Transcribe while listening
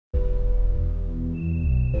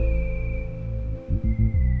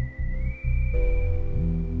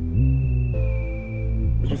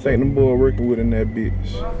think them boy working with in that bitch?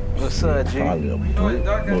 What's up, G? Probably a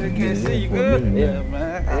brick. Can't see you good? Yeah,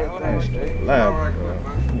 man. Everything straight. Live, bro.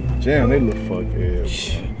 Damn, they look fuck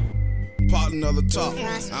ass. Pot another top.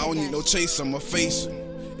 I don't need no chase, I'ma face it.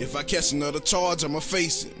 If I catch another charge, I'ma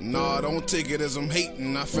face it. Nah, don't take it as I'm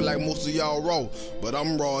hating. I feel like most of y'all raw, but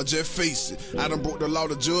I'm raw, just face it. I done broke the law,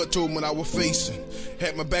 the judge told me what I was facing.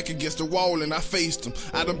 Had my back against the wall and I faced him.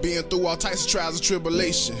 I done been through all types of trials and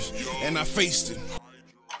tribulations, and I faced it.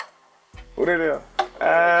 What it is?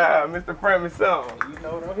 Mr. Front me something. You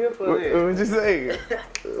know what I'm here for this. What you say?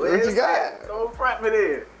 What you got? Don't front me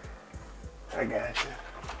there. I got you.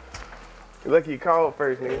 You lucky you called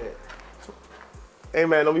first, nigga. Hey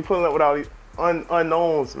man, don't be pulling up with all these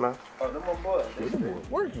unknowns, man. Oh, them my boys.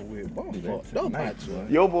 Working with both fucked up out you.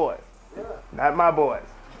 Your boys, not my boys.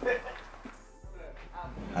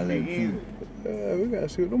 I let you. We gotta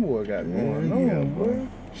see what them boys got going on, boy.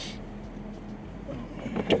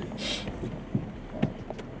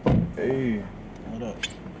 Hey. What up?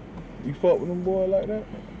 You fuck with them boys like that?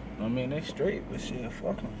 I mean, they straight, but shit,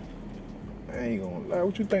 fuck them. I ain't gonna lie.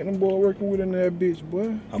 What you think them boys working with in that bitch,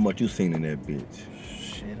 boy? How much you seen in that bitch?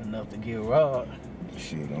 Shit, enough to get robbed.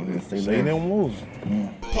 Shit, don't even say Say them moves.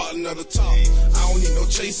 Pot another top. I don't need no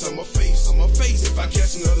chase, I'ma face. If I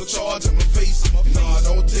catch another charge, I'ma face it. Nah,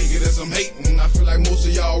 don't take it as I'm hating. I feel like most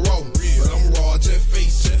of y'all raw, but I'm raw, just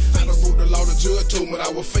face it. I done broke the law, the judge told me what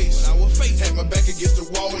I was facing. Had my back against the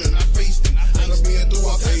wall and I faced it. I done been through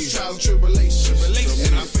all types of trials and tribulations,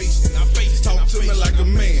 and I faced it. Talk to me like a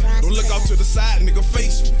man. Don't look off to the side, nigga,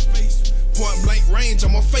 face me. Point blank range,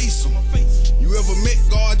 I'ma face him. You ever met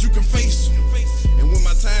God, you can face him. And when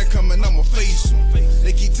my time coming, I'ma face him.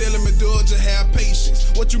 They keep telling me, dude, just have patience.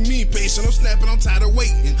 What you mean patient? I'm snapping, I'm tired of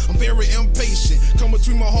waiting. I'm very impatient. Come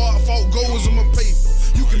between my heart, fault goals on my paper.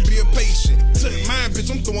 You can be a patient. Took mine, bitch,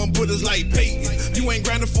 I'm throwing bullets like Peyton. You ain't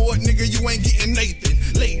grinding for it, nigga, you ain't getting Nathan.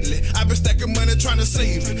 Lately, I've been stacking money trying to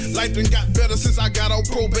save it. Life done got better since I got on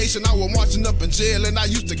probation. I was marching up in jail and I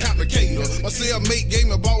used to complicate her. My cellmate gave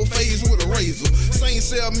me a ball phase with a razor. Same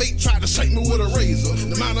cellmate tried to shake me with a razor.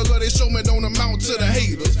 The amount of love they show me don't amount to the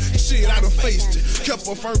haters. Shit, I done faced it. Kept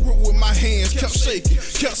a firm grip with my hands, kept shaking.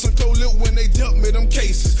 Kept some cold lip when they dealt me them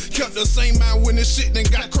cases. Kept the same mind when this shit done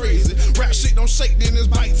got crazy. Rap shit don't shake, then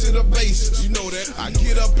it's bite to the basis. You know that. I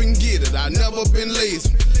get up and get it. I never been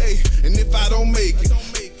lazy. Hey, and if I don't make it,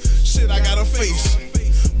 shit, I gotta face it.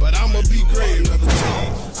 But I'ma be great another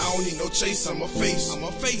time. I don't need no chase, I'ma face.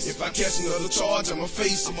 If I catch another charge, I'ma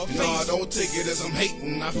face it. Nah, don't take it as I'm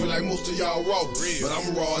hating. I feel like most of y'all raw, but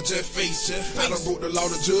I'm raw, just face it. I done broke the law,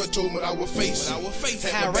 the judge told me I would face it.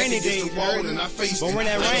 Had my back against the wall and I faced it. But when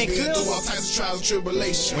that rain been through all types of trials and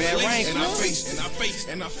tribulations. When that rain and I faced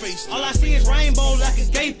it. All I see is rainbow like a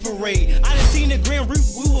gay parade. I done seen the Grim Reaper,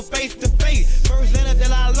 we were face to face. First letter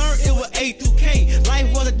that I learned, it was A through K.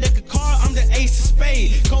 Life was a deck of cards, I'm the ace of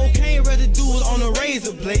spades. Cocaine residues on a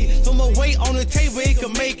razor blade. So much weight on the table, it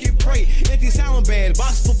can make it pray. Empty sound bag,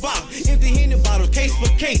 box for box. Empty Henny bottle, case for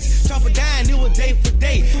case. Chop it down, it was day for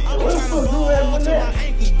day. I was trying to roll until my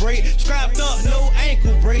ankles break. Strapped up, no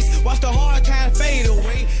ankle brace. Watch the hard time fade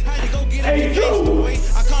away. Had to go get it case away.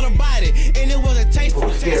 I caught a body, and it was a tasteful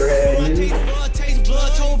taste. My taste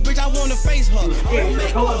blood, told bitch I wanna face her. I don't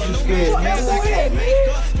make her, no mistakes, I can't make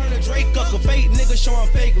her. Turn the Drake up, a fake nigga showing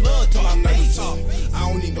fake love to my face. I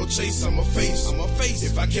don't need no chase, I'ma face.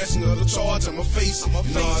 If I catch another charge, I'ma face it.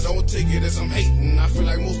 Nah, don't take it as I'm hating. I feel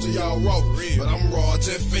like most of y'all raw, but I'm raw,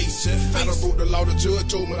 just face it. I done broke the law, the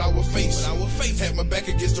judge told me I would face it. Had my back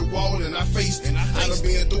against the wall and I faced it. I done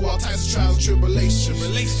been through all types of trials and tribulations,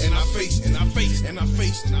 and I faced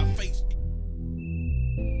it.